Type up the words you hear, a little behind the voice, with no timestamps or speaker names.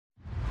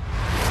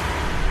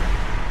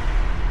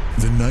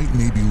The night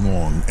may be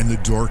long and the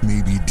dark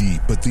may be deep,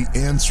 but the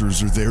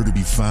answers are there to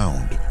be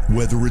found.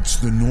 Whether it's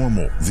the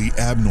normal, the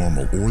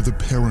abnormal, or the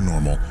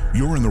paranormal,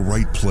 you're in the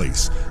right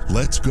place.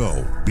 Let's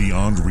go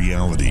beyond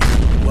reality.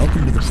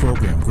 Welcome to the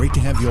program. Great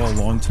to have you all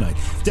along tonight.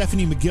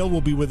 Stephanie McGill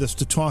will be with us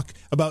to talk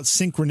about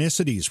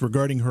synchronicities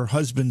regarding her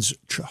husband's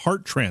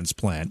heart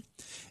transplant.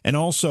 And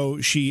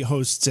also, she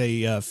hosts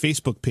a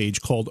Facebook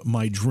page called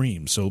My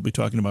Dreams. So we'll be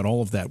talking about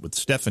all of that with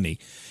Stephanie.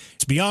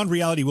 It's Beyond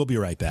Reality. We'll be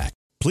right back.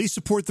 Please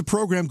support the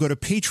program. Go to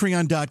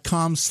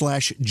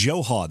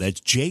patreon.com/Johaw.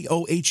 That's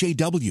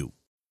JOHAW.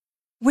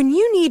 When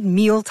you need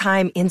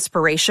mealtime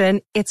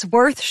inspiration, it's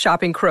worth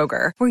shopping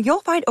Kroger, where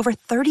you'll find over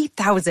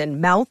 30,000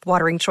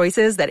 mouth-watering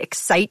choices that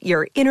excite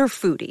your inner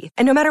foodie.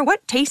 And no matter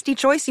what tasty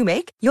choice you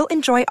make, you'll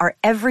enjoy our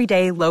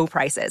everyday low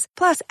prices,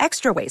 plus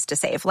extra ways to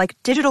save, like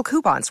digital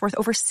coupons worth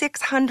over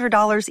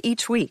 $600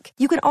 each week.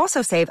 You can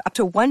also save up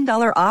to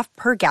 $1 off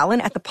per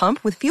gallon at the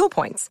pump with fuel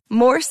points.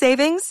 More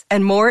savings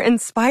and more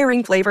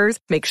inspiring flavors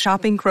make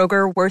shopping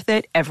Kroger worth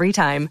it every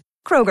time.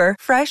 Kroger,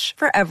 fresh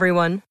for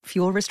everyone.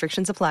 Fuel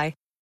restrictions apply.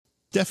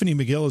 Stephanie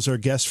McGill is our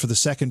guest for the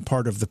second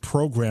part of the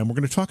program. We're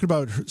going to talk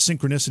about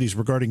synchronicities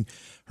regarding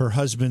her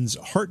husband's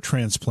heart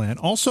transplant.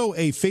 Also,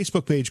 a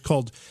Facebook page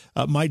called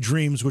My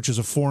Dreams, which is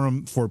a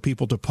forum for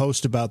people to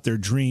post about their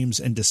dreams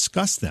and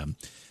discuss them.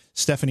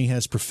 Stephanie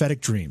has prophetic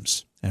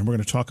dreams, and we're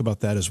going to talk about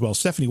that as well.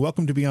 Stephanie,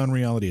 welcome to Beyond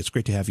Reality. It's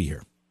great to have you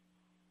here.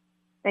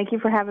 Thank you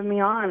for having me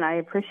on. I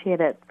appreciate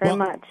it very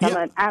much. I'm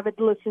an avid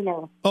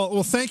listener. Oh,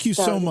 well, thank you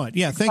so much.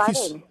 Yeah,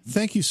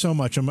 thank you so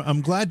much. I'm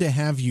glad to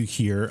have you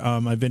here.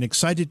 I've been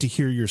excited to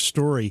hear your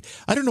story.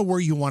 I don't know where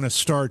you want to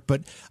start,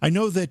 but I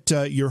know that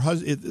your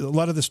husband. A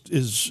lot of this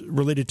is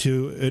related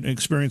to an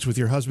experience with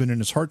your husband and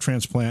his heart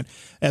transplant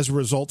as a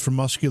result from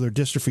muscular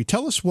dystrophy.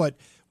 Tell us what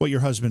your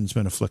husband's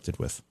been afflicted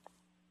with.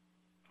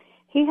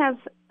 He has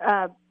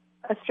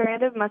a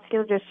strand of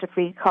muscular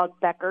dystrophy called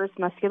Becker's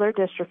muscular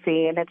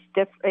dystrophy, and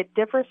it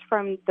differs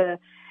from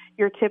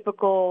your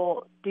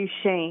typical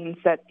Duchenne's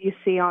that you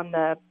see on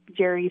the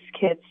Jerry's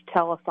Kids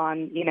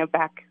telethon,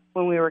 back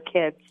when we were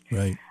kids.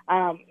 Right.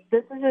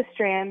 This is a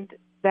strand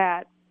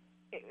that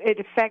it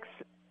affects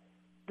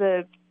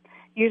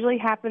usually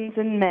happens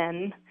in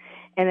men,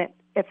 and it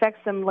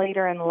affects them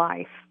later in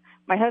life.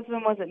 My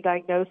husband wasn't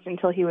diagnosed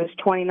until he was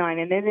 29,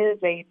 and it is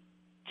a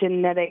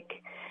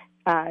genetic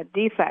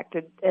defect.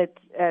 It's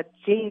a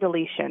gene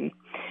deletion.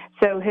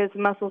 So his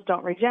muscles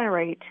don't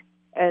regenerate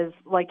as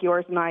like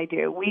yours and I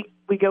do. We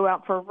go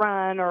out for a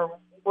run or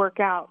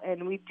work out,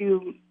 and we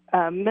do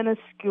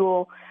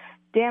minuscule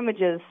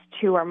damages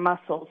to our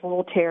muscles,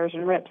 little tears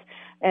and rips.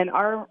 And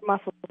our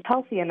muscles are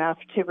healthy enough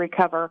to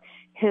recover.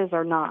 His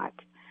are not.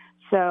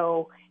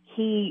 So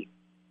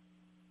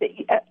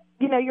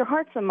your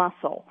heart's a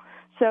muscle.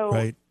 So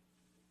right.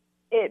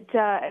 It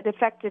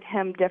affected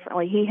him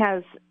differently. He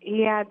has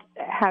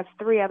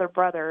 3 other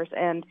brothers,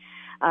 and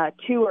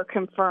 2 are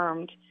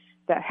confirmed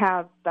that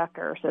have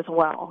Becker's as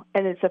well,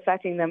 and it's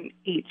affecting them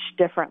each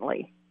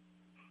differently.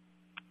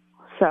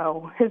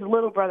 So his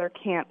little brother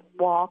can't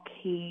walk.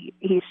 He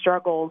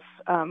struggles,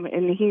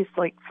 and he's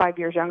like 5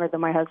 years younger than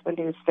my husband,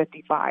 who's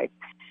 55.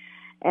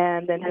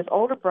 And then his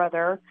older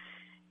brother,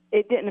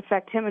 it didn't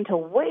affect him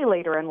until way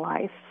later in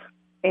life.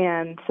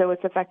 And so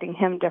it's affecting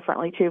him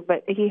differently too.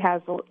 But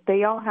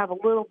they all have a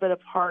little bit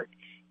of heart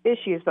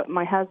issues, but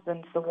my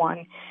husband's the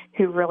one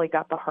who really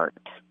got the heart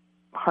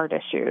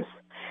issues.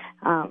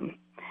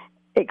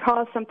 It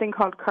caused something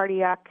called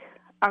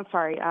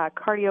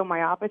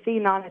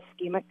cardiomyopathy,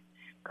 non-ischemic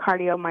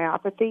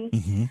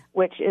cardiomyopathy,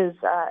 which is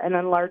an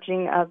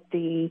enlarging of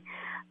the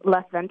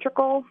left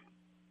ventricle,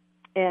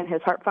 and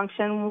his heart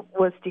function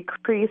was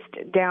decreased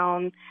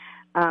down.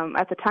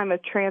 At the time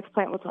of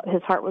transplant,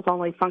 his heart was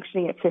only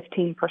functioning at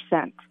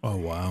 15%. Oh,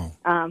 wow.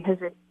 And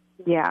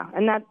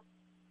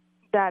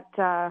that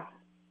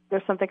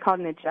there's something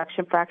called an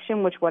ejection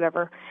fraction, which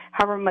however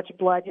much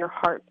blood your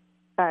heart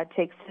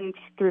takes in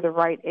through the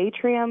right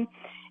atrium,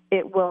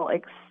 it will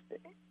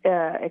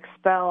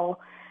expel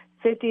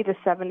 50 to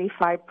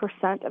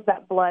 75% of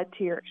that blood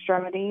to your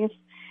extremities,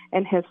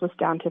 and his was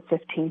down to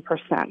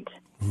 15%.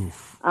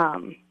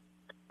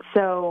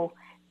 So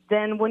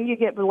then when you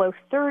get below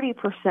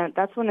 30%,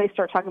 that's when they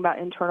start talking about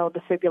internal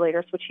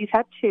defibrillators, which he's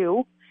had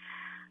 2,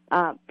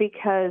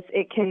 because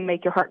it can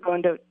make your heart go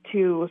into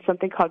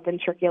something called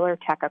ventricular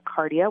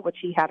tachycardia, which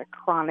he had a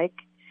chronic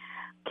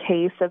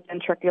case of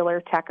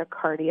ventricular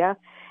tachycardia.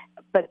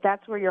 But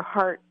that's where your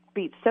heart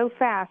beats so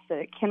fast that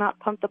it cannot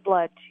pump the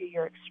blood to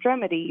your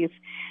extremities.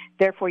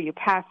 Therefore, you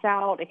pass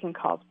out. It can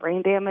cause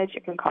brain damage.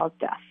 It can cause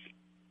death.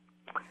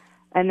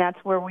 And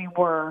that's where we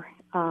were.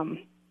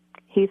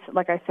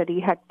 Like I said, he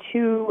had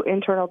 2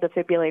 internal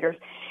defibrillators,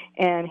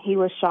 and he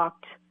was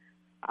shocked.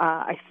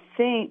 I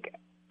think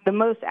the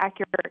most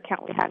accurate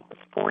count we had was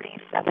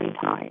 47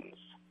 times.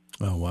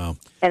 Oh, wow.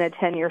 In a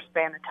 10-year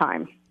span of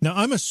time. Now,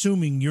 I'm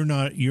assuming you're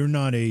not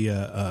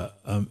a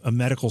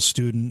medical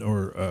student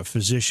or a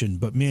physician,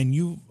 but man,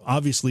 you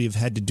obviously have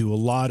had to do a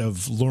lot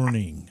of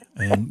learning,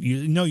 and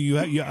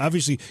you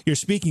obviously you're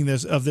speaking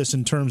of this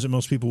in terms that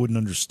most people wouldn't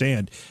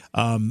understand,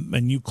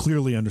 and you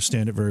clearly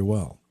understand it very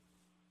well.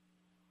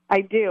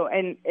 I do,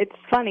 and it's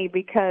funny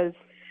because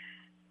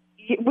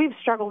we've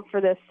struggled for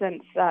this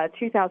since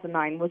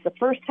 2009 was the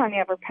first time he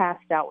ever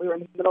passed out. We were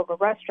in the middle of a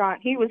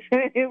restaurant. We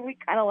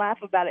kind of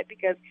laugh about it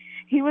because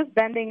he was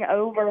bending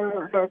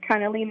over or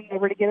kind of leaning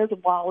over to get his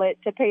wallet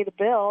to pay the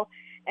bill,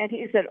 and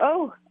he said,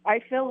 "Oh,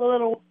 I feel a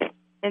little,"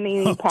 and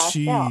he passed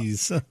out.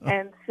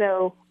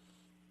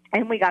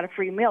 And we got a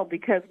free meal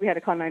because we had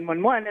to call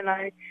 911.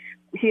 And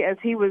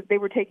they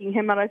were taking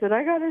him out, I said,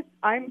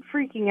 I'm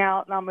freaking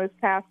out and almost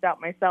passed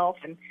out myself,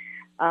 and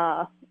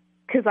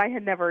because I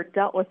had never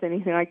dealt with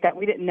anything like that.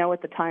 We didn't know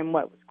at the time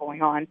what was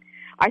going on.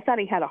 I thought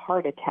he had a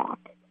heart attack.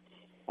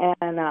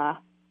 And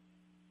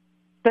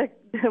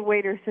the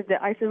waiter said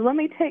that. I said, let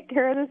me take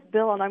care of this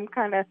bill, and I'm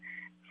kind of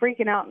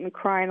freaking out and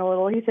crying a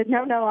little. He said,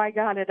 no, I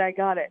got it.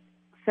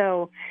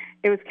 So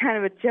it was kind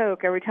of a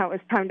joke. Every time it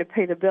was time to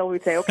pay the bill,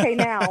 we'd say, okay,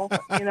 now,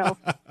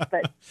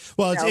 But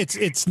well,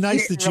 it's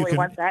nice that you really can.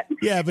 Want that.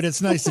 Yeah, but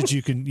it's nice that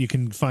you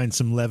can find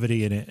some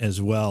levity in it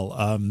as well.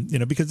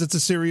 Because it's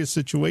a serious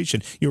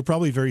situation. You were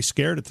probably very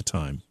scared at the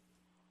time.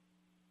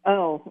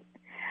 Oh,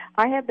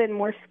 I have been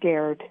more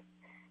scared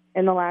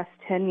in the last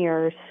 10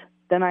 years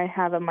than I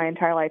have in my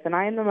entire life, and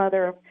I am the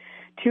mother of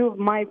two of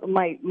my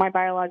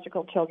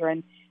biological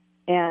children,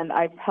 and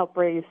I've helped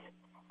raise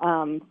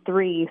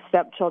 3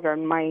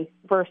 stepchildren. My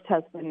first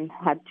husband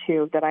had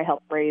 2 that I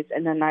helped raise,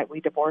 and then we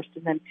divorced.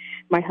 And then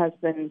my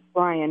husband,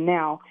 Brian,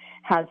 now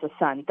has a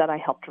son that I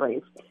helped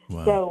raise.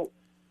 Wow. So,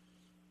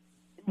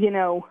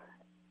 and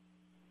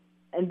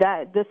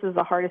this is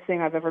the hardest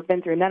thing I've ever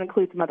been through, and that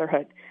includes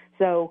motherhood.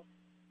 So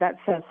that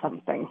says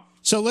something.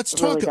 So let's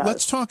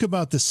talk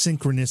about the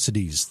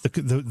synchronicities,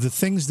 the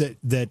things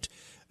that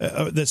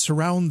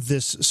surround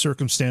this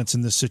circumstance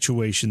and this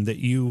situation that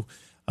you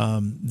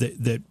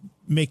that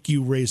make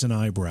you raise an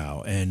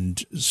eyebrow,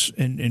 and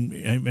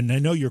I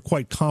know you're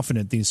quite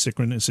confident these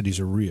synchronicities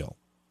are real.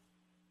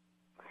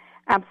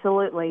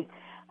 Absolutely.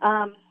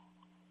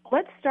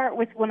 Let's start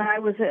with when I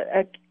was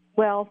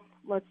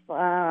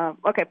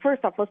okay,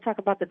 first off, let's talk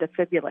about the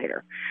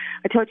defibrillator.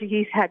 I told you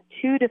he's had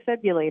 2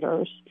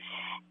 defibrillators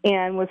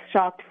and was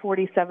shocked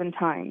 47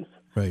 times.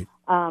 Right.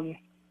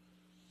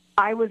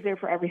 I was there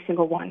for every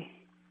single one,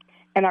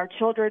 and our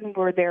children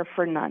were there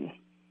for none.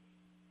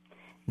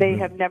 They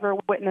have never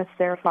witnessed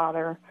their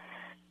father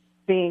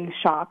being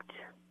shocked.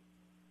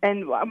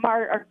 And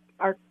our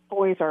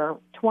boys are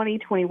 20,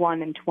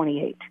 21, and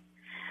 28.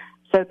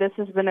 So this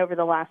has been over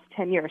the last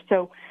 10 years.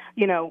 So,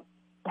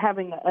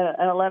 having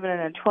an 11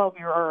 and a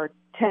 12-year-old or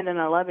 10 and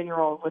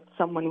 11-year-old with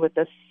someone with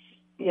this,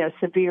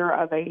 severe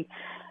of a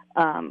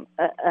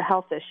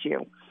health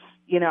issue,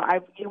 you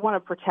want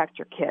to protect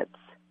your kids.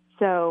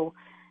 So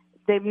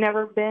they've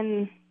never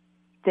been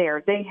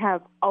there. They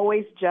have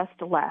always just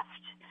left.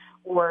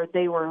 Or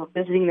they were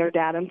visiting their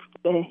dad, and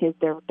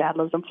their dad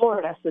lives in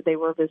Florida, so they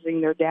were visiting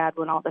their dad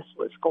when all this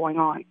was going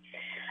on.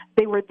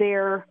 They were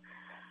there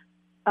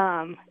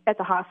at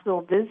the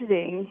hospital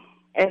visiting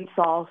and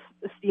saw,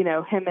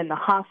 him in the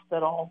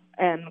hospital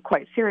and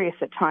quite serious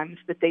at times,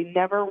 but they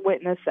never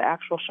witnessed the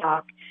actual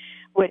shock,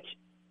 which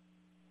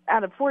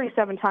out of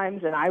 47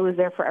 times, and I was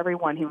there for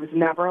everyone, he was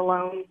never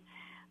alone.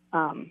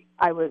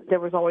 I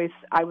was always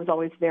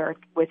there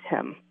with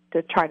him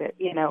to try to,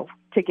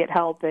 to get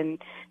help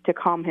and to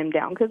calm him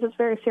down, because it's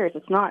very serious.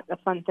 It's not a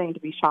fun thing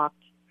to be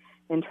shocked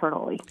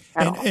internally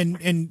at all.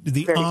 And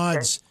the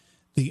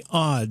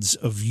odds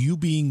of you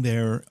being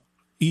there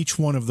each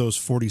one of those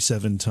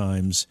 47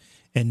 times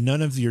and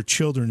none of your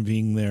children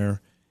being there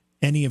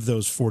any of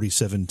those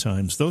 47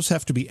 times, those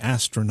have to be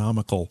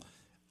astronomical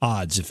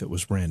odds if it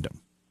was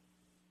random.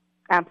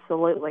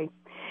 Absolutely.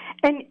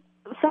 And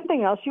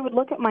something else, you would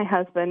look at my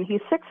husband.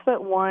 He's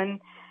 6'1".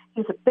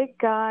 He's a big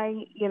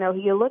guy.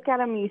 You look at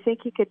him and you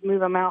think he could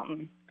move a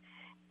mountain.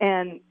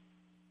 And,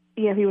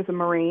 he was a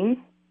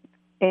Marine,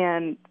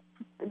 and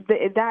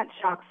that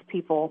shocks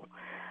people.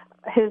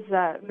 His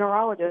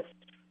neurologist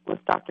was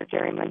Dr.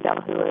 Jerry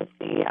Mandel, who is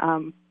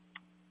the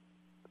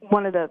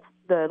one of the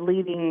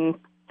leading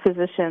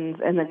physicians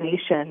in the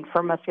nation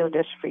for muscular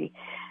dystrophy,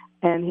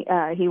 and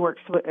he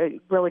works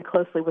really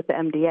closely with the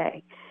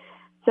MDA.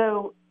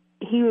 So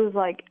he was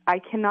like, I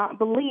cannot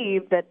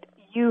believe that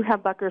you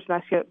have Becker's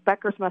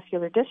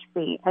muscular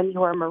dystrophy, and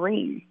you are a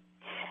Marine.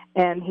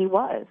 And he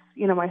was.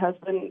 My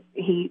husband,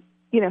 he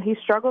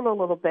struggled a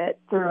little bit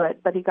through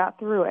it, but he got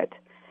through it.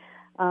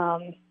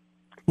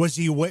 Was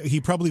he aware?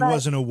 He probably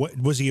wasn't aware.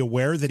 Was he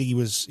aware that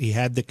he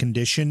had the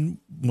condition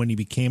when he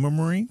became a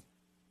Marine?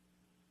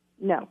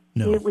 No.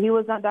 He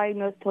was not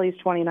diagnosed until he was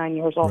 29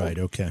 years old. Right,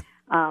 okay.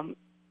 And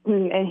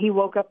he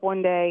woke up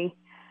one day,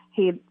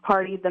 he had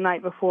partied the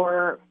night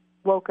before,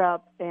 woke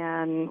up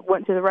and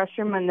went to the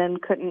restroom and then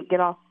couldn't get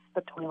off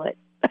the toilet.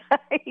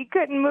 He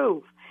couldn't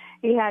move.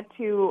 He had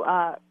to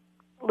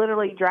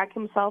literally drag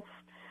himself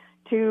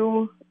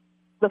to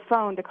the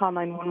phone to call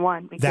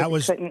 911 because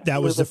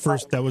that was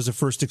the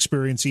first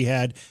experience he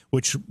had,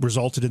 which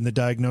resulted in the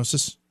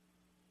diagnosis.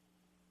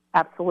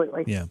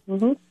 Absolutely. Yeah.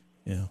 Mm-hmm.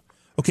 Yeah.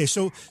 Okay.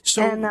 So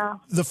and,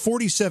 the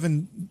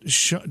 47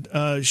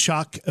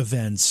 shock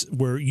events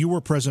where you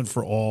were present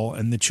for all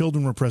and the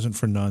children were present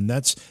for none.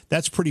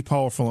 That's pretty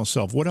powerful in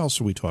itself. What else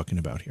are we talking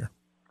about here?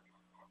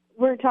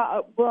 We're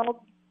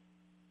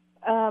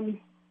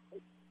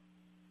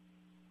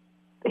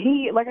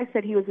he, like I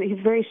said, he's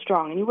very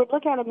strong, and you would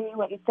look at him and you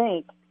wouldn't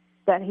think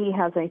that he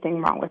has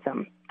anything wrong with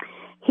him.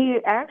 He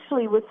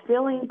actually was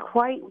feeling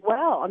quite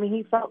well. I mean,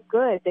 he felt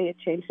good. They had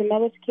changed some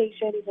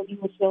medications, and he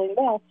was feeling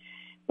well.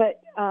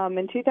 But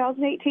in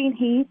 2018,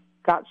 he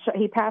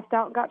passed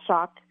out and got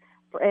shocked,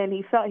 and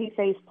he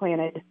face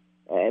planted.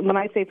 When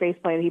I say face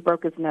planted, he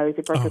broke his nose.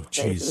 He broke his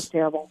face. It was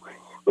terrible.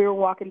 We were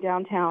walking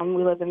downtown.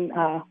 We live in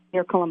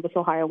near Columbus,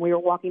 Ohio. We were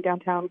walking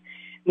downtown,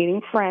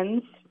 meeting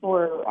friends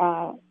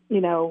for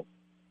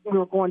we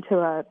were going to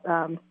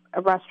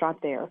a restaurant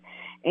there,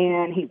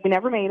 and we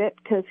never made it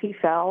because he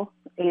fell.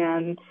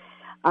 And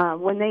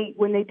when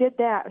they did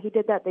that,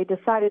 they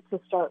decided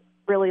to start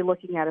really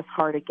looking at his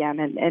heart again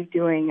and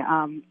doing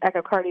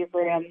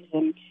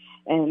echocardiograms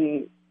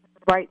and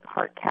right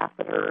heart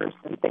catheters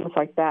and things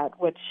like that.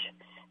 Which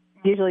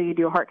usually you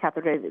do a heart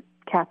catheter,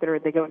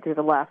 they go in through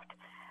the left.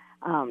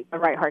 The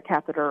right heart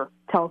catheter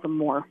tells them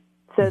more.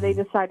 So they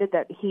decided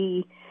that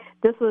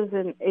this was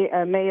in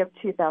May of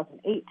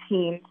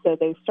 2018, so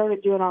they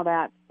started doing all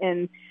that.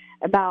 In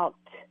about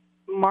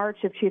March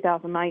of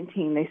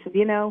 2019, they said,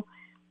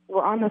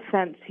 we're on the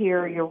fence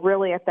here. You're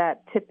really at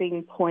that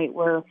tipping point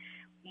where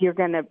you're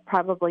going to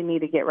probably need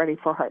to get ready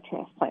for a heart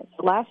transplant.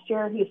 So last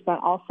year, he spent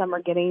all summer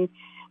going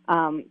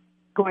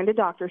to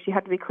doctors. You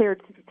have to be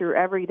cleared through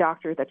every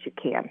doctor that you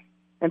can.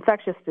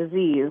 Infectious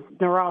disease,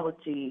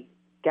 neurology,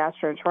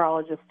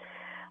 gastroenterologist,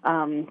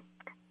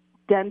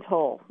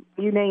 dental,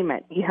 you name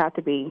it, you have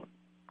to be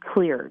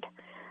cleared.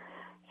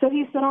 So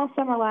he spent all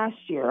summer last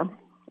year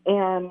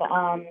and,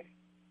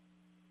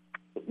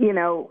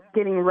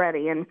 getting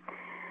ready. And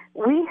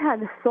we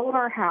had sold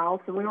our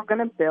house and we were going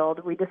to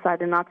build. We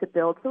decided not to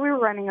build, so we were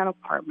renting an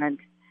apartment.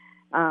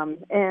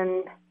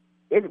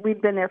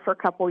 We'd been there for a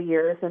couple of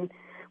years, and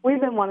we've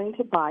been wanting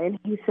to buy. And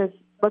he says,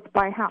 let's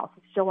buy a house.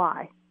 It's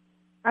July.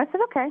 I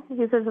said, okay. He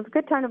says, it's a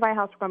good time to buy a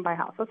house. We're going to buy a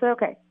house. I said,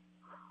 okay.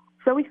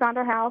 So we found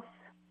our house.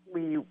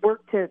 We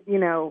worked to,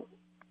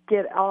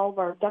 get all of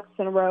our ducks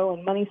in a row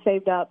and money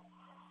saved up.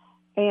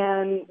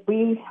 And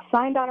we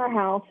signed on our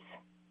house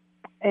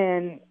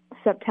in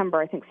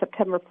September, I think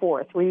September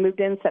 4th. We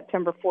moved in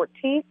September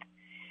 14th.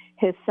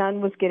 His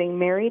son was getting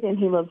married, and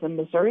he lives in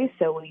Missouri,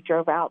 so we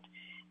drove out.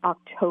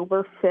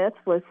 October 5th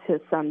was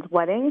his son's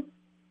wedding.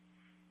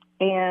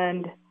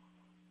 And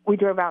we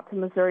drove out to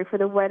Missouri for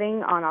the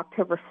wedding. On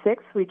October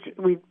 6th,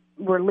 we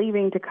were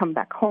leaving to come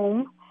back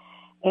home,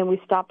 and we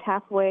stopped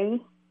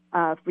halfway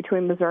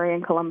between Missouri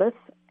and Columbus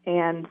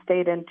and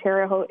stayed in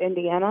Terre Haute,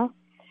 Indiana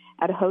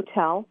at a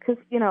hotel because,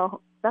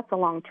 that's a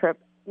long trip.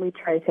 We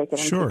try to take it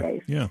in 2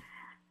 days. Yeah.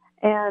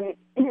 And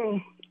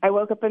I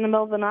woke up in the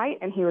middle of the night,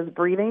 and he was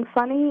breathing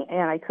funny,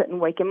 and I couldn't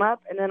wake him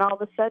up. And then all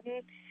of a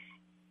sudden,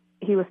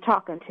 he was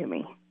talking to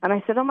me. And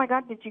I said, oh, my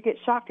God, did you get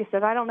shocked? He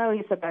said, I don't know.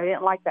 He said, I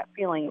didn't like that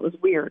feeling. It was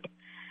weird.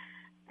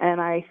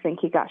 And I think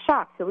he got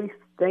shocked. So we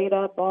stayed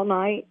up all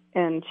night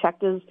and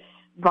checked his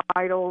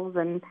vitals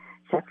and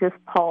checked his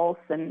pulse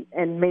and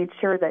made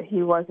sure that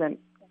he wasn't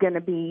going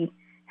to be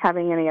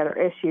having any other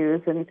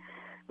issues. And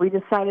we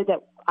decided that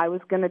I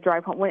was going to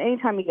drive home.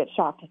 Anytime you get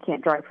shocked, you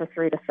can't drive for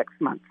 3 to 6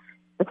 months.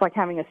 It's like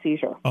having a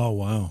seizure. Oh,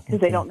 wow. Because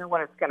they don't know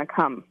when it's going to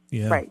come.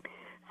 Yeah. Right.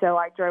 So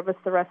I drove us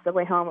the rest of the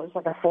way home. It was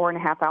like a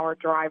 4.5-hour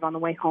drive on the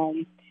way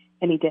home,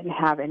 and he didn't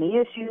have any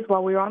issues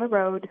while we were on the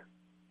road.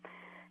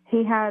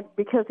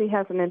 Because he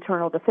has an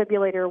internal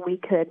defibrillator, we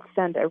could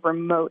send a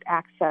remote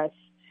access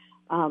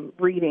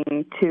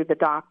reading to the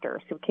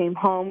doctor. So we came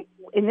home,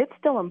 and it's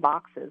still in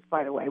boxes,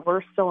 by the way.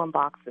 We're still in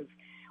boxes.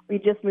 We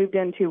just moved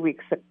in 2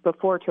 weeks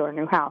before to our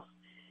new house.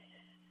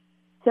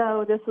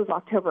 So this was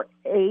October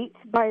 8th.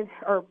 By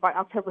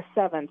October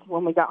 7th,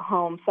 when we got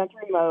home, sent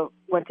a remote,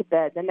 went to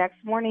bed. The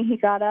next morning he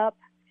got up,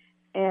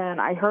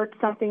 and I heard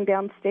something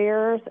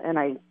downstairs, and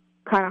I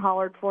kind of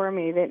hollered for him.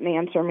 He didn't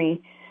answer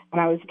me. And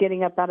I was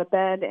getting up out of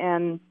bed,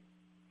 and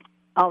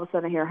all of a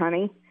sudden I hear,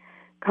 honey,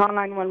 call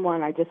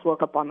 911. I just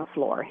woke up on the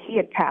floor. He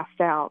had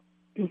passed out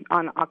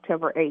on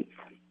October 8th.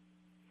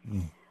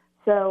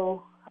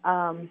 So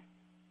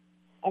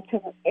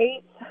October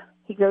 8th,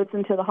 he goes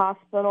into the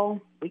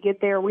hospital. We get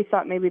there. We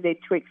thought maybe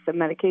they'd tweak some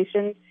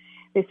medication.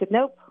 They said,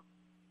 nope,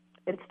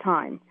 it's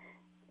time.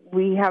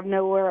 We have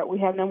no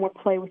more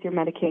play with your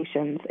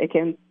medications. It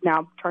can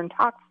now turn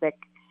toxic.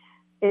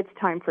 It's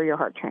time for your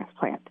heart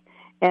transplant.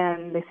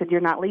 And they said,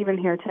 you're not leaving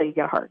here until you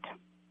get a heart.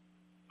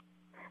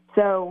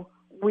 So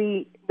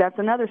that's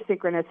another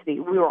synchronicity.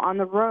 We were on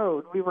the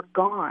road. We were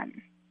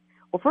gone.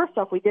 Well, first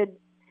off,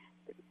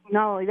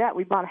 not only that,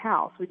 we bought a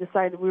house. We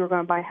decided we were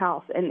going to buy a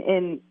house.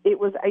 And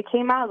it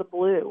came out of the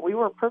blue. We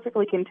were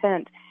perfectly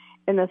content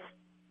in this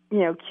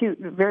cute,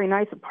 very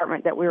nice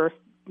apartment that we were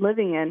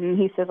living in, and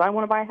he says, I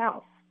want to buy a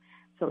house.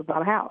 So we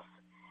bought a house.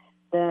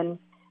 Then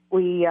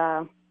we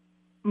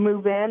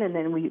move in, and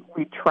then we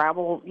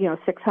travel,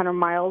 600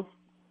 miles,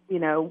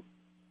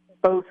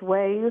 both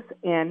ways,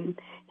 and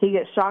he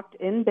gets shocked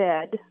in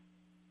bed.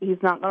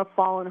 He's not going to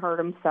fall and hurt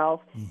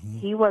himself. Mm-hmm.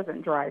 He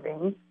wasn't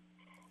driving.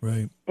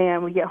 Right.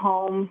 And we get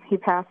home, he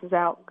passes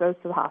out, goes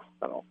to the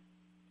hospital.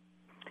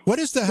 What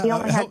is the?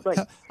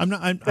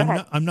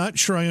 I'm not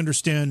sure I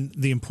understand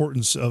the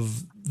importance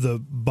of the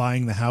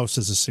buying the house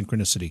as a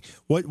synchronicity.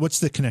 What's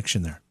the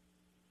connection there?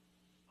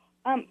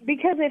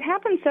 Because it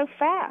happened so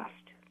fast.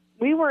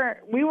 We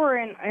were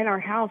in our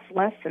house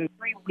less than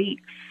 3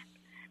 weeks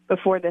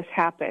before this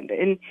happened,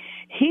 and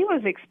he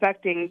was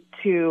expecting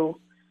to.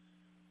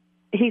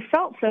 He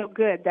felt so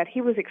good that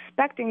he was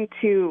expecting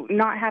to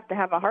not have to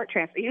have a heart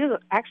transplant. He was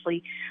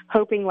actually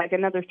hoping like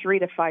another 3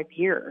 to 5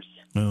 years.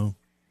 Oh.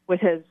 With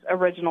his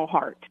original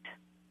heart.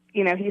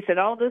 He said,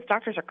 oh, those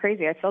doctors are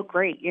crazy. I felt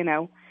great,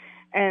 And,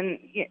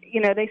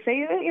 they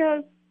say,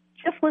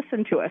 just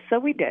listen to us. So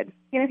we did.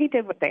 He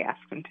did what they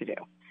asked him to do.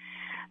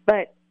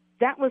 But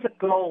that was a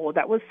goal.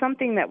 That was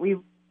something that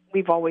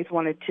we've always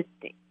wanted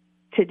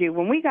to do.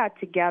 When we got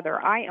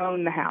together, I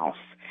owned the house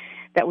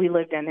that we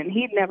lived in, and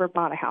he'd never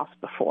bought a house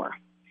before.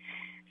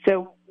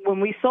 So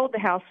when we sold the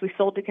house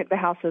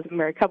as a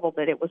married couple,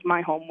 but it was my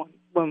home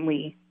when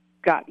we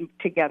got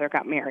together,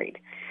 got married.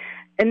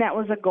 And that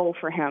was a goal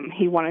for him.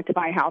 He wanted to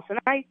buy a house. And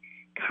I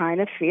kind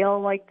of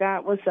feel like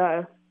that was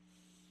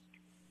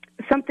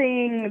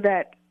something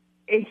that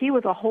he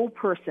was a whole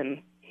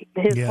person.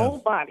 His whole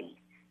body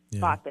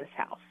bought this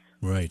house.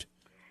 Right.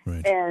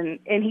 And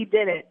he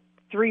did it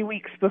 3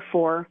 weeks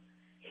before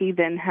he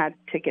then had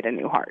to get a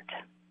new heart.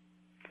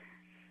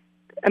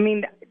 I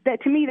mean,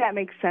 to me, that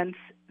makes sense.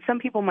 Some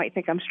people might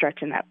think I'm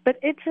stretching that, but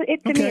it's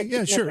okay.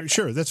 Yeah,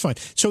 sure. That's fine.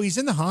 So he's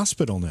in the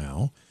hospital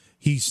now.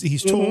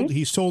 He's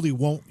told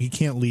he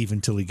can't leave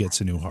until he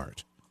gets a new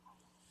heart.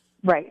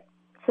 Right.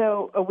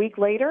 So a week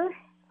later,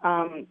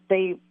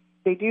 they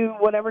do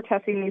whatever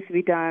testing needs to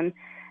be done,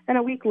 and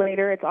a week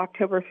later, it's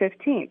October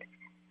 15th.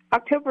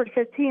 October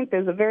 15th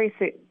is a very,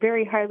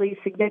 very highly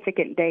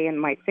significant day in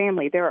my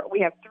family.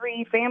 We have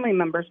 3 family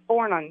members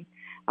born on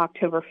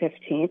October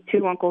 15th,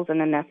 2 uncles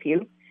and a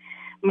nephew.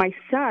 My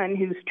son,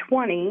 who's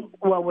 20,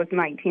 was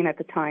 19 at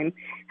the time,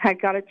 had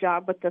got a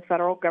job with the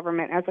federal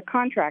government as a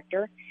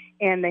contractor,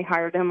 and they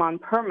hired him on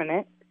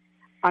permanent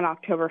on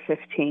October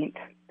 15th.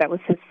 That was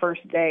his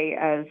first day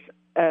as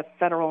a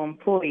federal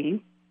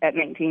employee at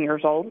 19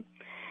 years old.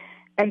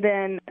 And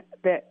then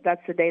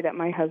that's the day that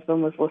my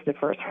husband was listed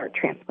for his heart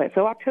transplant.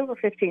 So October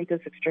 15th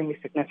is extremely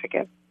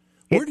significant.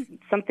 It's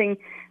something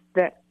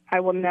that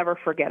I will never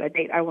forget, a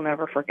date I will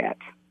never forget.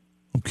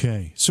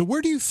 Okay. So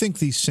where do you think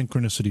these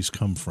synchronicities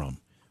come from?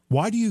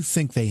 Why do you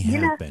think they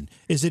happen?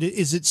 Is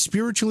it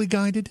spiritually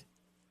guided?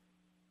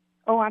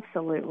 Oh,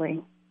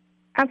 absolutely.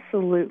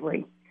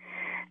 Absolutely.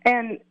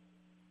 And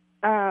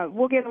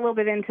we'll get a little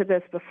bit into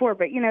this before,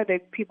 but,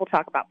 people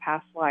talk about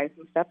past lives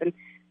and stuff, and,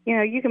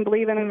 you can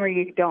believe in them or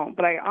you don't.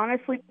 But I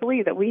honestly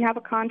believe that we have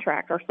a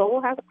contract. Our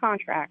soul has a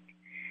contract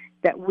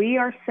that we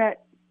are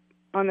set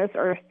on this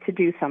earth to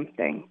do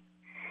something.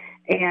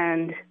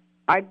 And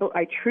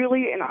I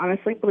truly and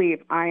honestly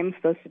believe I'm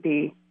supposed to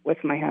be with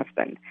my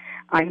husband.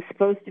 I'm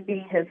supposed to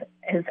be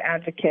his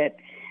advocate,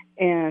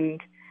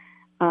 and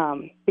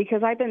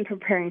because I've been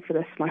preparing for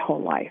this my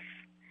whole life.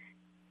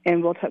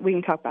 And we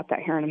can talk about that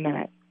here in a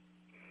minute.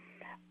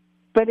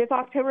 But it's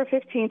October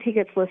 15th, he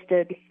gets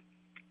listed,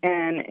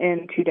 and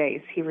in 2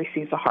 days he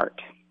receives a heart.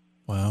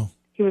 Wow.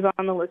 He was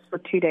on the list for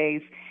 2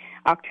 days.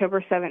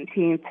 October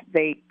 17th,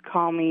 they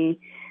call me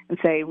and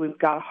say, we've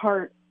got a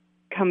heart,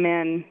 come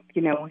in,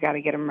 we got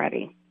to get him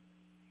ready.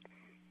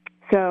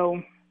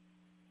 So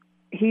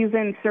he's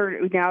in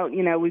surgery now.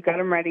 We've got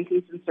him ready.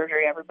 He's in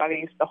surgery.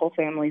 The whole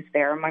family's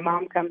there. My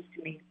mom comes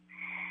to me.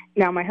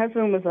 Now, my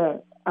husband was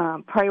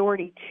a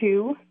priority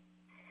 2.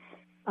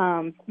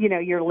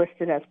 You're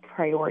listed as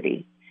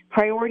priority.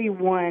 Priority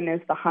 1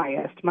 is the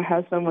highest. My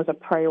husband was a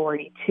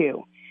priority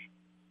 2.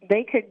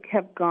 They could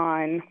have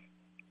gone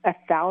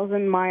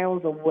 1,000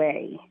 miles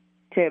away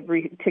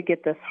to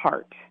get this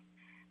heart.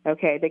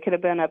 Okay, they could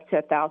have been up to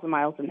 1,000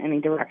 miles in any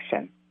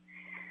direction,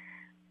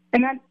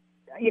 and that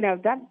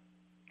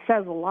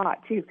says a lot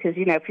too. Because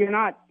if you're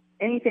not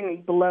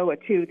anything below a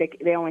 2,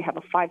 they only have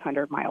a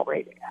 500-mile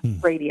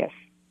radius.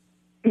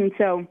 And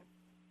so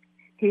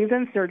he was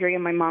in surgery,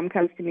 and my mom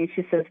comes to me.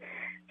 She says,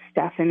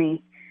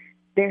 "Stephanie,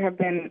 there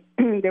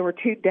were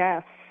 2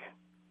 deaths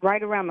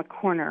right around the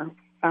corner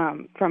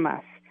from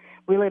us.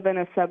 We live in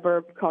a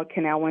suburb called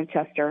Canal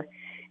Winchester,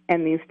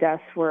 and these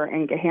deaths were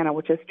in Gahanna,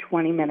 which is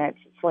 20 minutes.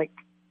 It's like,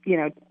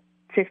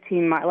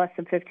 15 less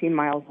than 15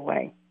 miles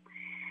away."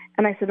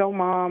 And I said, "Oh,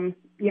 Mom,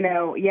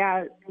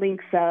 it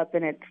links up,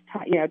 and it's,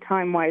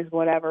 time-wise,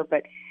 whatever,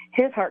 but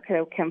his heart could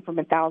have come from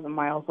 1,000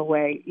 miles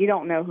away. You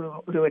don't know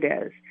who it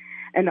is."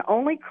 And the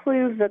only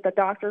clues that the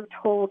doctor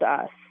told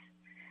us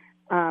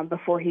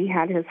before he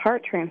had his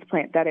heart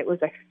transplant, that it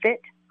was a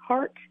fit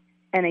heart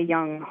and a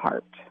young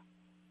heart.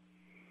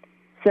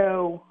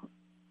 So,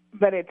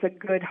 but it's a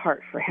good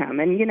heart for him.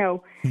 And,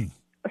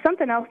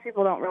 something else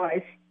people don't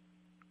realize,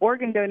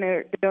 organ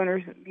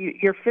donors,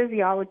 your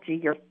physiology,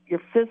 your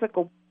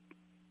physical,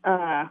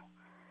 my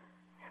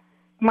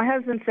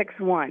husband's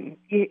 6'1".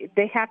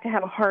 They have to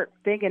have a heart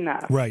big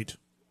enough right.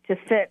 to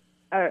fit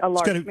a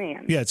large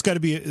man. Yeah, it's got to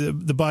be,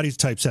 the body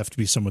types have to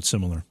be somewhat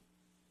similar.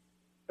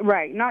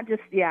 Right, not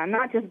just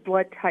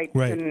blood types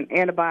right. and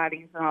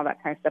antibodies and all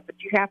that kind of stuff, but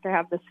you have to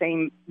have the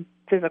same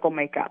physical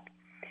makeup.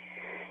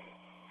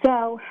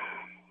 So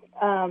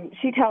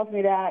she tells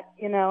me that,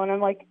 and I'm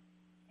like,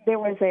 there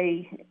was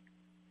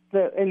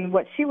in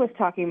what she was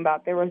talking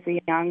about, there was a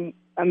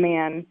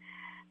man,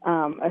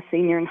 a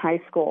senior in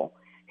high school,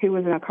 who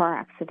was in a car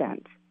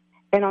accident.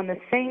 And on the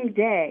same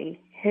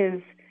day,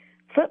 his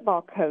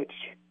football coach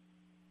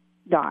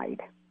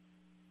died.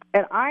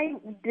 And I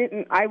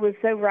was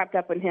so wrapped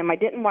up in him. I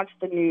didn't watch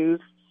the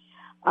news.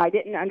 I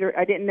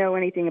didn't know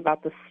anything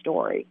about the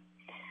story.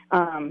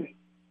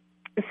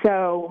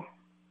 So,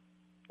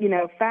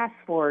 fast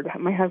forward,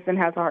 my husband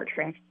has a heart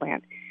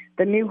transplant.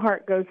 The new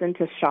heart goes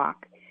into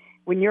shock.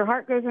 When your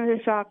heart goes into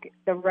shock,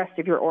 the rest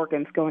of your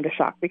organs go into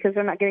shock because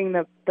they're not getting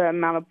the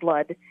amount of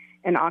blood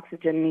and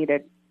oxygen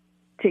needed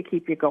to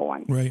keep you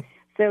going. Right.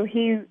 So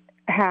he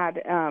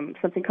had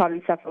something called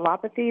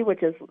encephalopathy,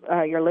 which is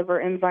your liver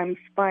enzyme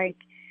spike.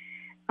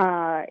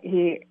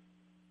 His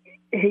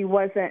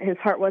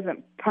heart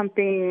wasn't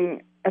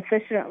pumping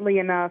efficiently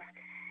enough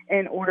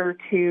in order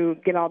to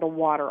get all the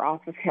water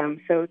off of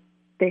him. So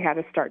they had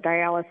to start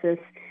dialysis.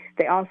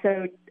 They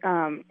also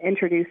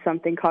introduced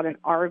something called an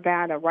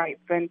RVAD, a right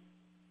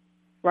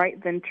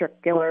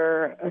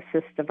ventricular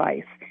assist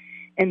device,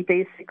 and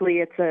basically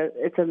it's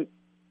an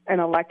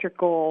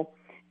electrical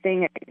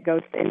thing that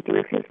goes in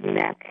through his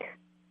neck.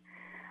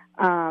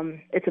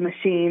 It's a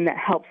machine that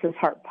helps his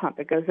heart pump.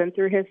 It goes in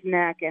through his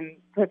neck and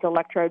puts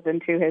electrodes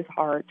into his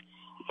heart,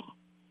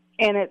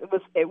 and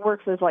it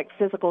works as like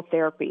physical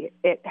therapy.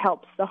 It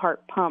helps the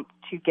heart pump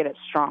to get it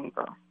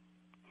stronger.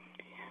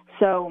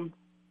 So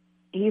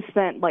he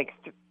spent like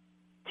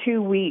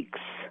 2 weeks,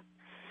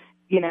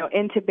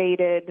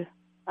 intubated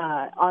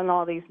on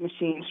all these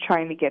machines,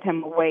 trying to get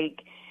him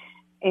awake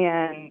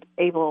and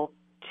able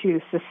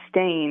to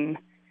sustain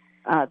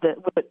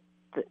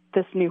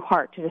this new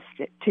heart to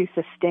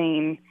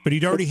sustain. But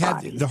he'd already had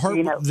body, the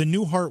heart. The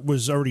new heart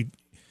was already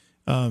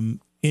in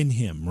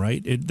him,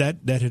 right?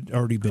 That had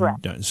already been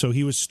Correct. done. So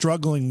he was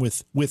struggling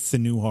with the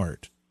new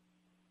heart.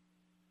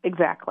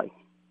 Exactly.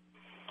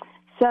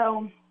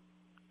 So,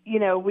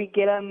 we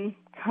get him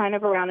kind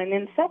of around.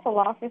 And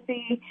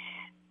encephalopathy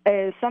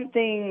is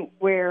something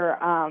where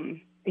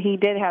he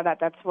did have that.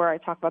 That's where I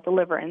talk about the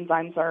liver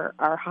enzymes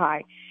are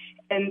high.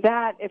 And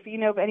that, if you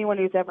know of anyone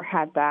who's ever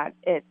had that,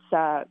 it's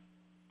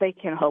they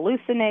can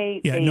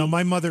hallucinate. Yeah, no,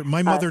 my mother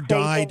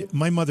died.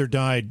 My mother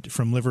died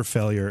from liver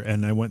failure,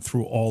 and I went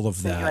through all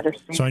of that.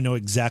 So I know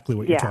exactly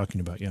what you're talking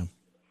about. Yeah.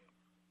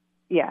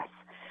 Yes.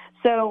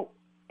 So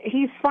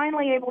he's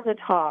finally able to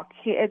talk.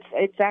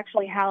 It's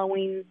actually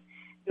Halloween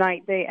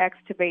night. They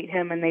extubate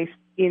him, and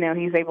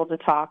he's able to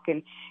talk,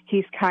 and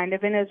he's kind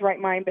of in his right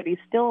mind, but he's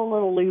still a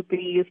little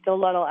loopy. He's still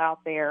a little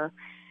out there.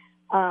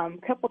 A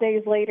couple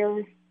days later,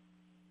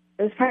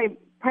 it was probably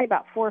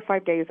about 4 or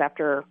 5 days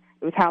after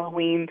it was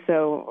Halloween,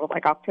 so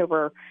like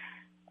October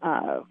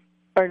or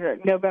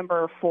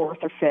November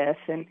 4th or 5th,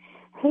 and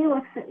he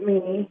looks at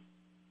me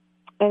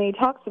and he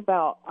talks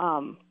about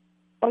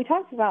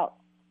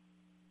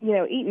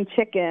eating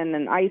chicken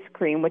and ice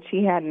cream, which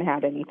he hadn't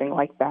had anything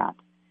like that.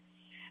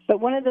 But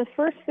one of the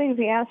first things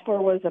he asked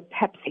for was a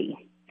Pepsi.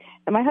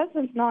 And my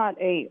husband's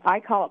I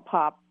call it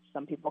pop.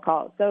 Some people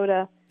call it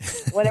soda,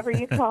 whatever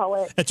you call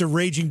it. That's a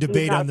raging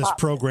debate on this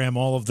program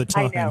all of the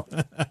time. I know.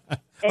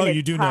 Oh,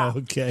 you do know?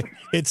 Okay.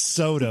 It's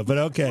soda, but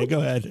okay, go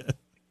ahead.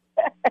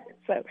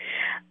 So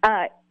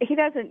he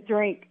doesn't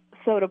drink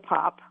soda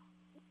pop.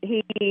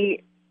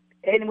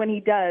 And when he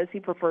does, he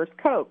prefers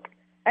Coke.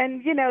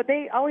 And,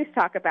 they always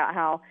talk about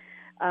how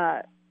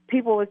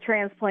people with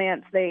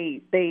transplants,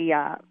 they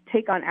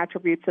take on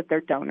attributes of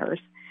their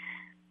donors.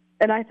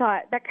 And I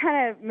thought that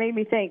kind of made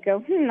me think, I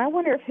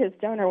wonder if his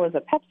donor was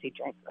a Pepsi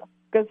drinker.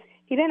 Because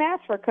he didn't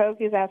ask for Coke,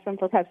 he's asking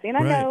for Pepsi. And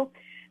I know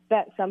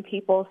that some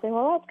people say,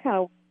 well, that's kind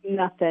of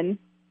nothing.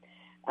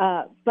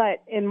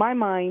 But in my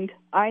mind,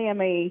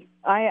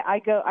 I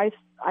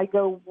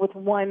go with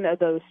one of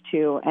those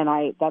two, and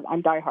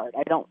I'm diehard.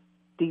 I don't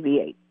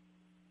deviate.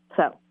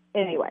 So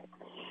anyway.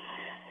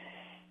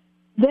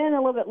 Then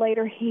a little bit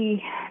later,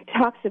 he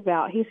looks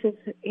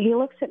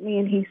at me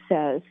and he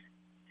says,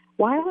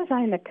 why was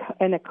I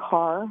in a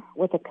car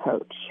with a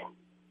coach?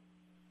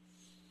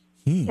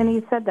 And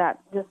he said that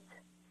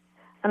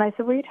and I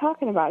said, what are you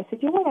talking about? I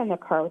said, you weren't in a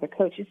car with a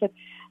coach. He said,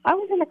 I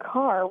was in a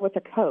car with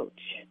a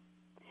coach.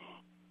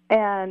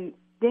 And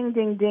ding,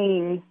 ding,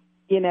 ding,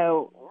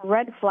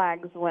 red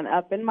flags went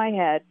up in my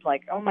head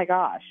like, oh my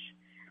gosh.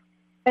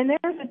 And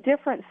there's a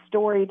different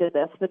story to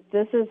this, but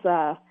this is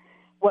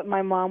what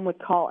my mom would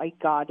call a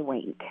God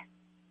wink.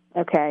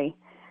 Okay,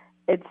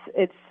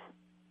 it's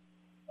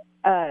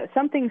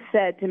something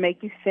said to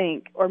make you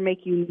think or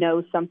make you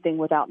know something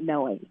without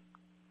knowing.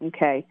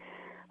 Okay,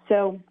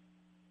 so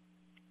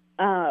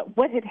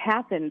what had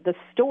happened, the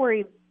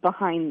story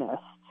behind this,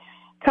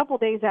 a couple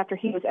days after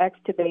he was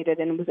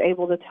extubated and was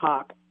able to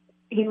talk,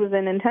 he was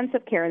in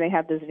intensive care and they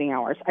had visiting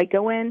hours. I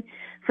go in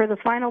for the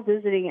final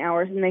visiting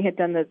hours and they had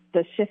done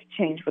the shift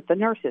change with the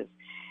nurses.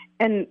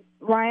 And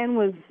Ryan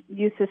was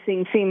used to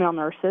seeing female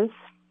nurses.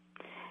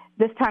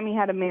 This time he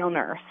had a male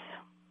nurse.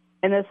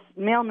 And this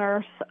male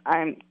nurse,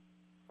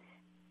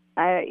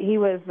 he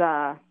was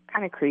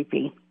kind of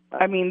creepy.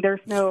 I mean,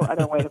 there's no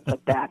other way to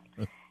put that.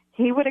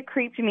 He would have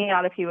creeped me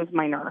out if he was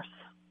my nurse.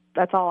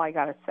 That's all I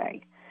got to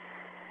say.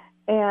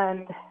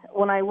 And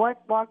when I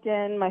walked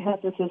in, my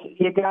husband says,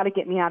 "You got to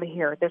get me out of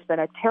here. There's been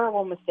a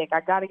terrible mistake.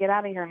 I got to get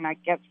out of here." And I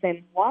kept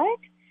saying, "What?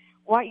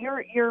 What?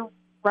 You're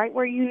right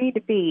where you need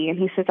to be." And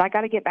he says, "I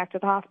got to get back to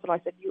the hospital."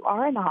 I said, "You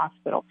are in the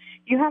hospital.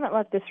 You haven't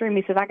left this room."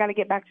 He says, "I got to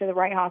get back to the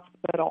right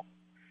hospital."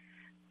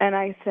 And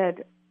I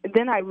said,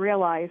 then I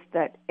realized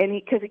that, and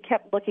because he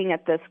kept looking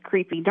at this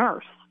creepy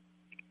nurse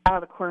out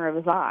of the corner of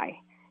his eye,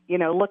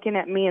 looking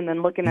at me and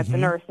then looking at the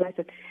nurse. And I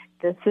said,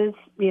 "This is,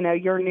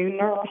 your new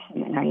nurse."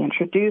 And I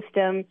introduced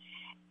him,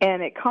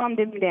 and it calmed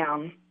him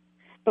down.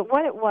 But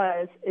what it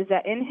was is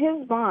that in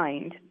his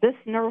mind, this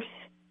nurse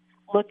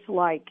looked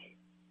like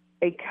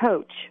a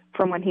coach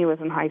from when he was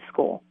in high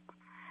school.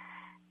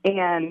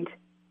 And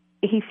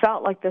he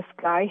felt like this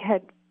guy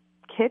had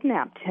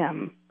kidnapped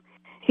him.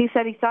 He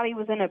said he thought he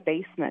was in a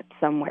basement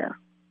somewhere.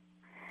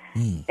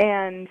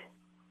 And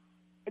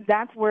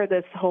that's where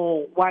this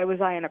whole, why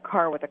was I in a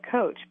car with a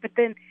coach? But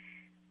then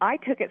I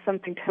took it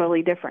something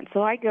totally different.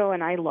 So I go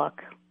and I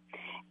look,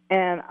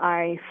 and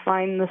I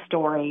find the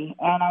story,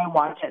 and I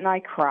watch it, and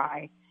I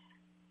cry.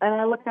 And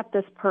I look up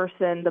this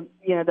person,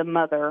 the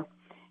mother,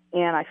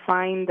 and I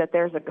find that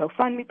there's a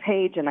GoFundMe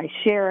page, and I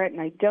share it,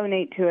 and I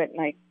donate to it,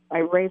 and I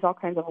raise all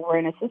kinds of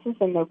awareness. This is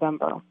in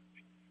November.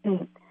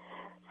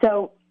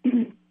 So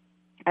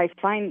I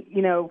find,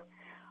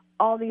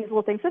 all these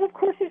little things. And, of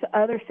course, there's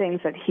other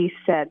things that he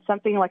said.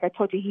 Something like I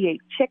told you, he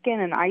ate chicken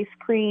and ice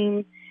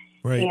cream,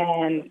 right,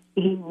 and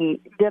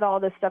he did all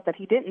this stuff that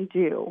he didn't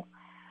do.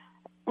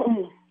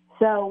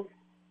 So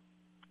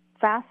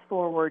fast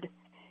forward,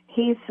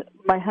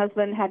 my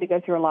husband had to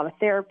go through a lot of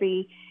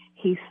therapy.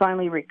 He's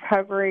finally he's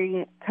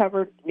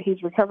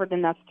recovered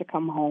enough to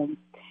come home,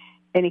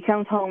 and he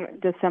comes home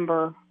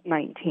December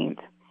 19th.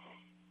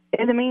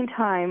 In the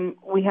meantime,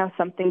 we have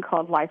something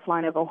called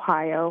Lifeline of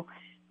Ohio,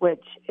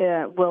 which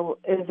is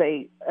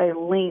a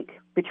link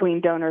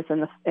between donors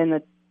and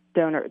the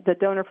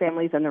donor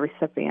families and the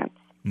recipients.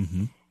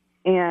 Mm-hmm.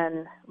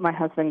 And my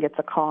husband gets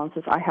a call and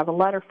says, "I have a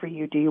letter for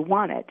you. Do you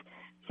want it?"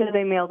 So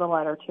they mailed a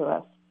letter to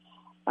us.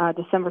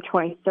 December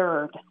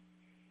 23rd,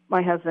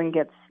 my husband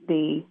gets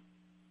the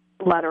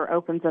letter,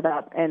 opens it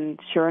up, and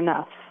sure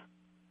enough,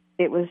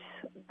 it was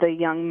the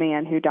young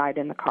man who died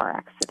in the car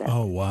accident.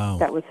 Oh, wow.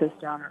 That was his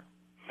donor.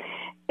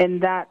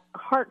 And that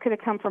heart could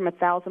have come from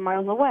 1,000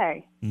 miles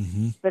away,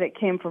 but it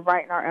came from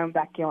right in our own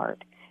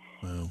backyard.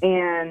 Wow.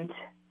 And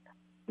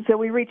so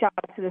we reach out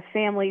to the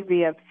family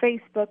via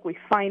Facebook. We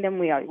find them.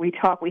 We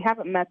talk. We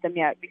haven't met them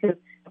yet because,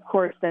 of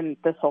course, then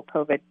this whole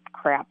COVID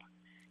crap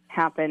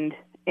happened,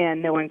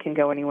 and no one can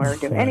go anywhere or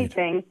do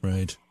anything.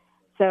 Right.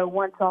 So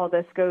once all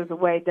this goes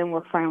away, then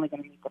we're finally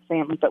going to meet the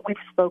family. But we've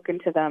spoken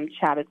to them,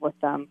 chatted with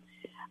them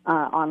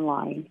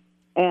online.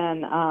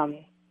 And, of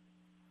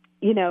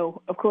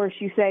course,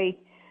 you say,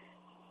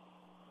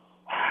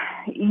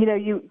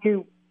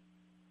 you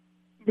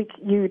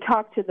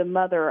talk to the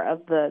mother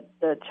of the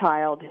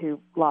child who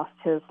lost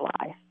his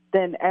life.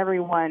 Then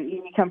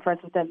you become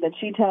friends with them. Then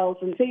she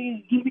tells, and so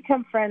you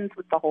become friends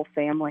with the whole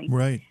family.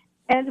 Right.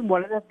 And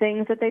one of the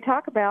things that they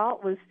talk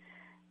about was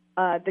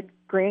the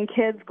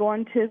grandkids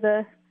going to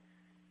the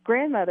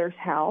grandmother's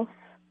house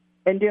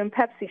and doing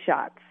Pepsi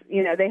shots.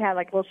 They had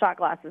like little shot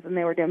glasses, and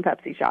they were doing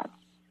Pepsi shots.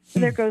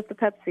 And there goes the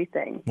Pepsi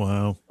thing.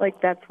 Wow.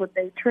 Like that's what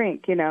they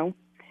drink, those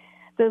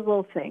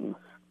little things.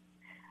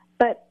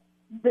 But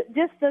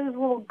just those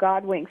little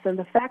God winks, and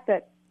the fact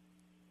that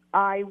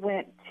I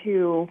went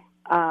to,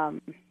 why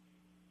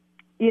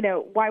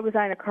was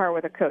I in a car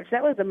with a coach?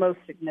 That was the most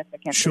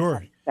significant thing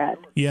that he said.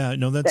 Yeah,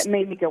 no, that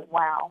made me go,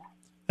 wow.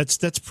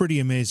 That's pretty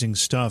amazing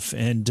stuff.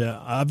 And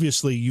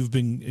obviously you've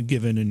been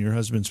given, and your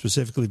husband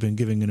specifically, been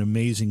given an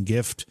amazing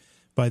gift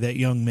by that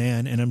young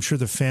man. And I'm sure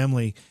the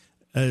family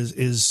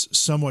is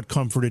somewhat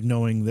comforted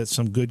knowing that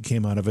some good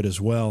came out of it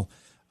as well.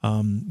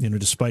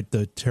 Despite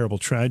the terrible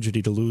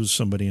tragedy to lose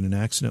somebody in an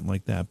accident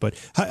like that. But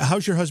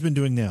how's your husband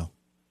doing now?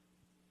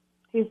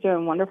 He's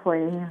doing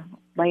wonderfully. He's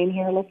laying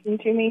here listening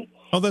to me.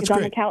 Oh, that's He's great.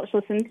 on the couch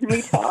listening to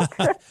me talk.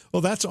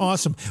 Well, that's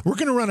awesome. We're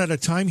going to run out of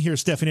time here,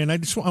 Stephanie, and I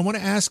want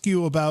to ask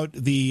you about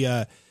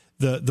the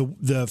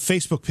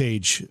Facebook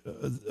page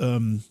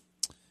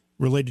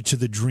related to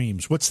the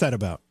dreams. What's that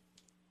about?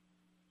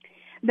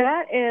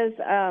 That is,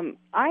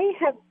 I've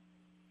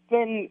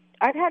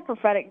had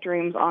prophetic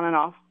dreams on and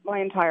off my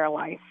entire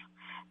life,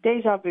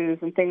 deja vus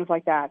and things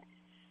like that.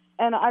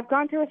 and I've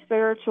gone through a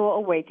spiritual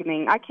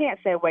awakening. I can't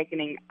say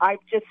awakening. I've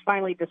just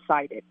finally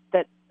decided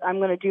that I'm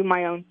going to do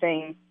my own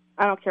thing.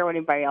 I don't care what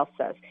anybody else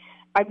says.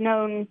 I've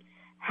known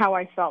how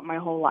I felt my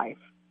whole life.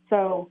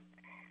 So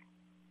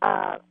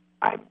I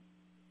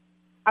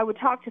would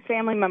talk to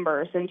family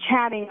members and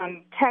chatting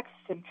on texts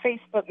and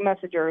Facebook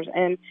messengers,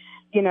 and,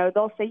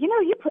 they'll say,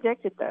 you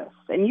predicted this,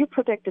 and you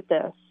predicted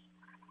this.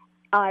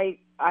 I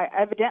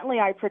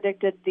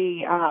predicted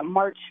the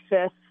March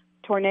 5th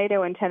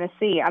tornado in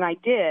Tennessee, and I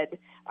did.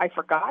 I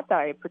forgot that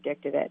I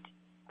predicted it.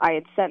 I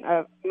had sent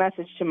a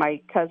message to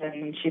my cousin,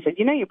 and she said,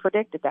 you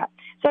predicted that.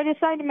 So I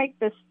decided to make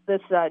this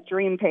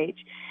dream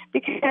page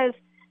because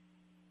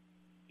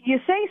you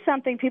say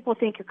something, people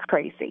think you're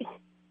crazy.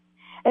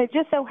 And it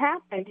just so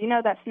happened,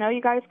 that snow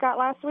you guys got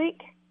last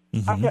week?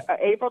 Mm-hmm.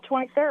 April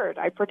 23rd,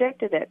 I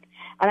predicted it.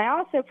 And I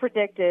also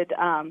predicted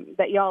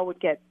that y'all would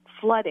get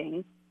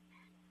flooding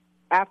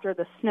after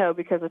the snow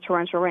because of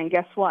torrential rain.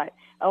 Guess what?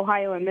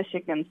 Ohio and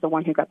Michigan's the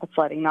one who got the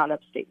flooding, not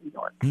upstate New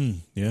York.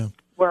 Yeah.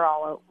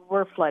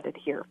 We're flooded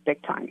here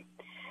big time.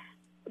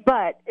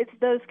 But it's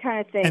those kind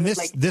of things. And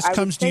this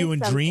comes to you in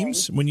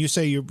dreams? When you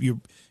say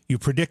you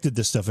predicted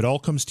this stuff, it all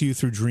comes to you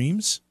through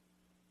dreams?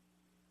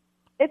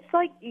 It's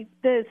like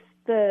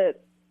the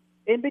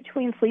in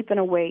between sleep and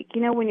awake,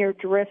 when you're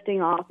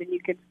drifting off and you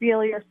could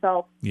feel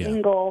yourself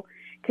tingle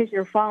because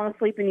you're falling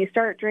asleep and you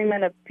start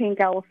dreaming of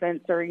pink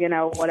elephants or,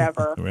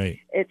 whatever. Right.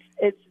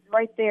 It's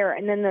right there.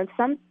 And then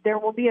there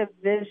will be a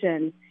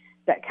vision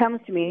that comes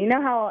to me. You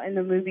know how in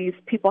the movies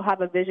people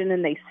have a vision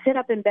and they sit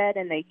up in bed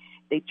and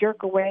they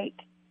jerk awake?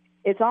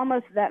 It's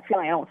almost that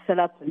feeling. I don't sit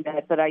up in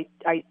bed, but I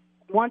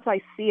once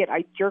I see it,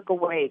 I jerk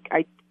awake.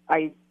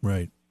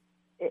 Right.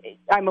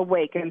 I'm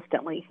awake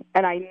instantly,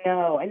 and I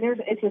know. And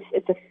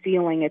it's a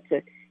feeling.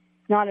 It's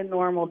not a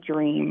normal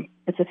dream.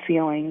 It's a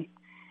feeling.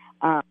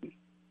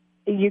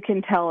 You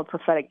can tell a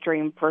prophetic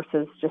dream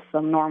versus just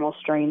some normal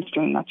strange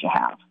dream that you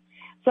have.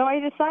 So I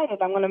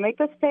decided I'm going to make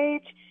this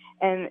page,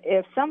 and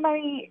if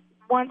somebody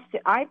wants to,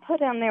 I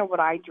put on there what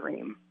I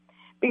dream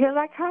because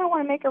I kind of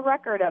want to make a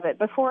record of it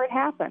before it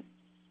happens.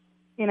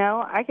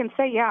 I can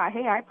say,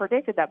 hey, I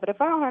predicted that, but if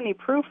I don't have any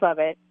proof of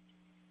it,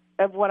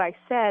 of what I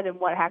said and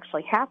what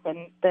actually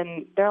happened,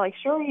 then they're like,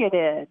 sure you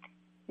did,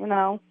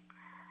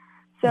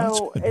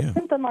 So good, it's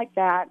something like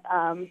that.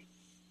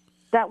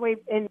 That way,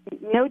 and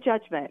no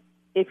judgment.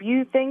 If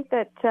you think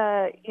that,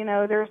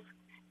 there's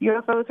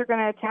UFOs are going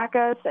to attack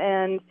us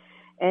and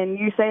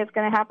you say it's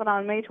going to happen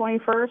on May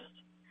 21st,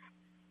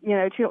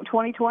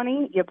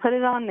 2020, you put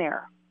it on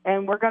there.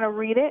 And we're going to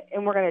read it,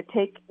 and we're going to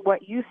take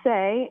what you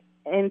say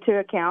into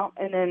account,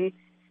 and then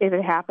if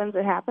it happens,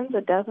 it happens.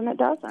 It doesn't, it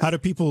doesn't. How do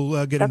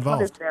people get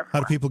involved? How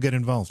do people get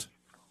involved?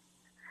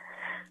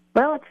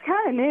 Well, it's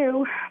kind of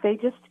new. They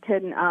just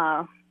couldn't.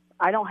 I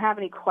don't have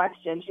any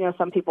questions.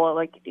 Some people are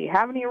like, do you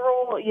have any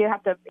rule? You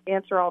have to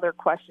answer all their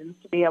questions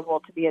to be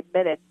able to be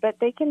admitted. But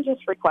they can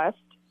just request.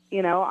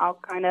 I'll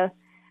kind of,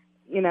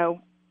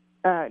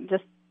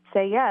 just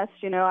say yes.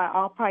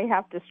 I'll probably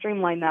have to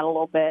streamline that a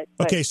little bit.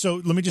 Okay, so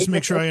let me just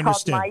make sure I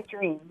understand. It's called My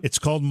Dreams. It's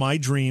called My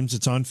Dreams.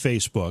 It's on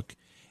Facebook.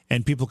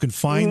 And people can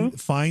find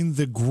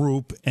the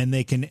group, and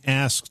they can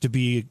ask to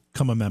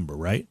become a member,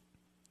 right?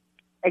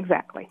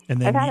 Exactly. And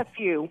then I've had a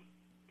few.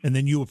 And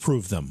then you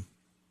approve them.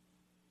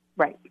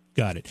 Right.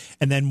 Got it.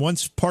 And then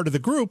once part of the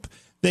group,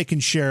 they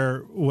can share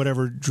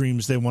whatever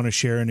dreams they want to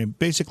share. And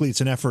basically, it's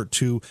an effort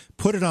to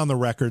put it on the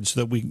record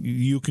so that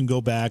you can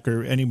go back,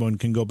 or anyone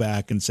can go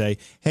back and say,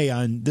 hey,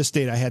 on this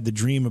date, I had the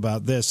dream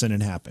about this, and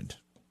it happened.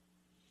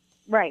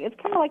 Right. It's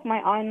kind of like my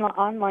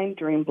online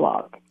dream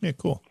blog. Yeah,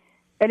 cool.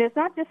 And it's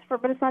not just for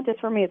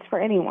me. It's for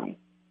anyone.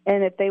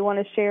 And if they want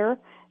to share,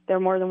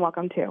 they're more than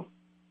welcome to.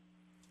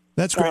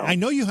 That's great. I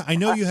know you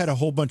had a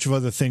whole bunch of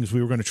other things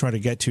we were going to try to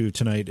get to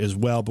tonight as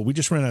well, but we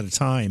just ran out of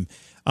time.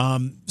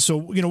 So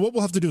what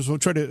we'll have to do is we'll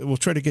try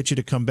to get you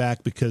to come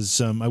back because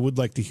I would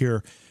like to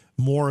hear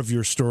more of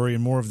your story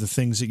and more of the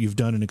things that you've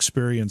done and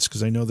experienced,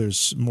 because I know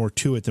there's more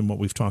to it than what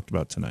we've talked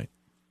about tonight.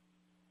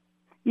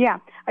 Yeah,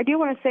 I do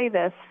want to say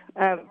this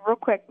real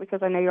quick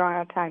because I know you're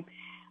out of time.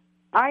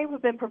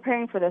 I've been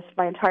preparing for this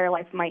my entire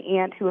life. My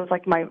aunt, who was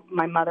like my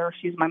mother,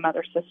 she's my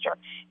mother's sister.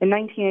 In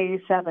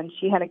 1987,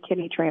 she had a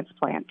kidney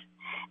transplant.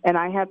 And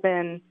I have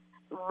been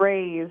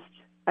raised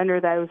under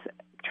those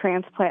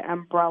transplant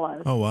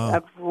umbrellas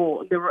of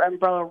the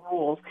umbrella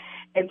rules.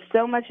 And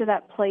so much of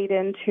that played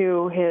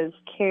into his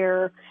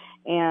care.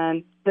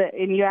 And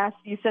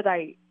you said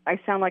I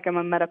sound like I'm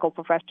a medical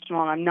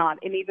professional, and I'm not.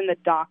 And even the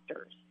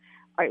doctors,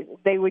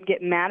 they would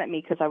get mad at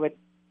me because I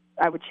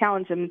would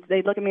challenge them.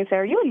 They'd look at me and say,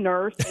 are you a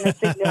nurse? And I'd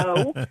say,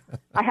 no,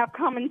 I have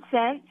common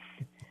sense.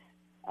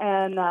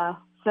 And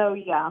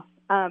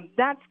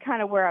that's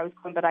kind of where I was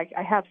going, but I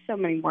have so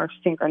many more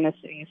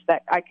synchronicities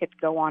that I could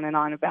go on and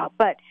on about.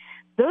 But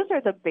those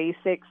are the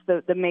basics,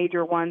 the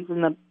major ones.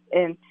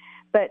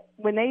 But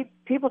when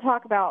people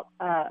talk about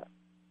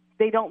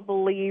they don't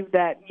believe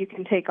that you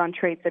can take on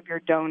traits of your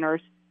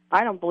donors,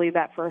 I don't believe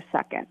that for a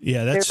second.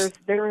 Yeah,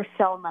 there is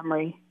cell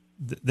memory.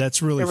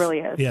 That's really, it really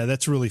is. Yeah,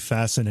 that's really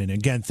fascinating.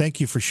 Again, thank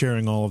you for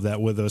sharing all of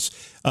that with us.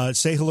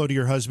 Say hello to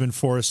your husband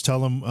for us.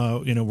 Tell him,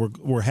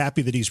 we're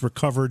happy that he's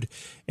recovered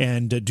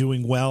and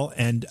doing well.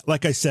 And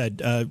like I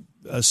said,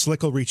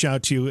 Slick will reach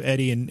out to you,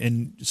 Eddie,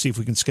 and see if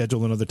we can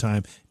schedule another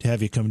time to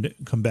have you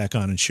come back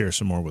on and share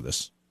some more with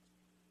us.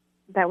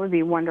 That would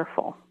be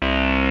wonderful.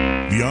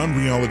 Beyond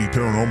Reality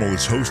Paranormal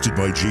is hosted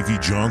by J.V.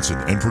 Johnson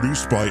and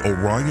produced by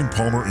Orion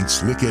Palmer and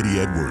Slick Eddie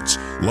Edwards.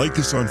 Like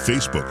us on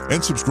Facebook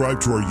and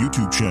subscribe to our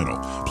YouTube channel.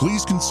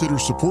 Please consider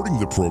supporting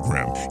the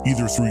program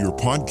either through your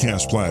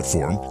podcast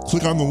platform,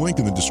 click on the link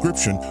in the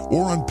description,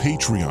 or on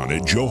Patreon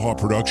at Joha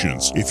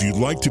Productions. If you'd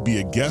like to be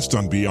a guest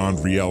on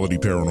Beyond Reality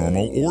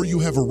Paranormal, or you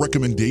have a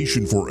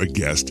recommendation for a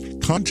guest,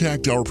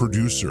 contact our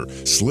producer,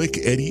 Slick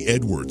Eddie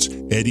Edwards.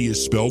 Eddie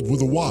is spelled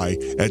with a Y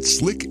at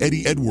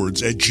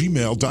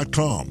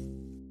slickeddieedwards@gmail.com.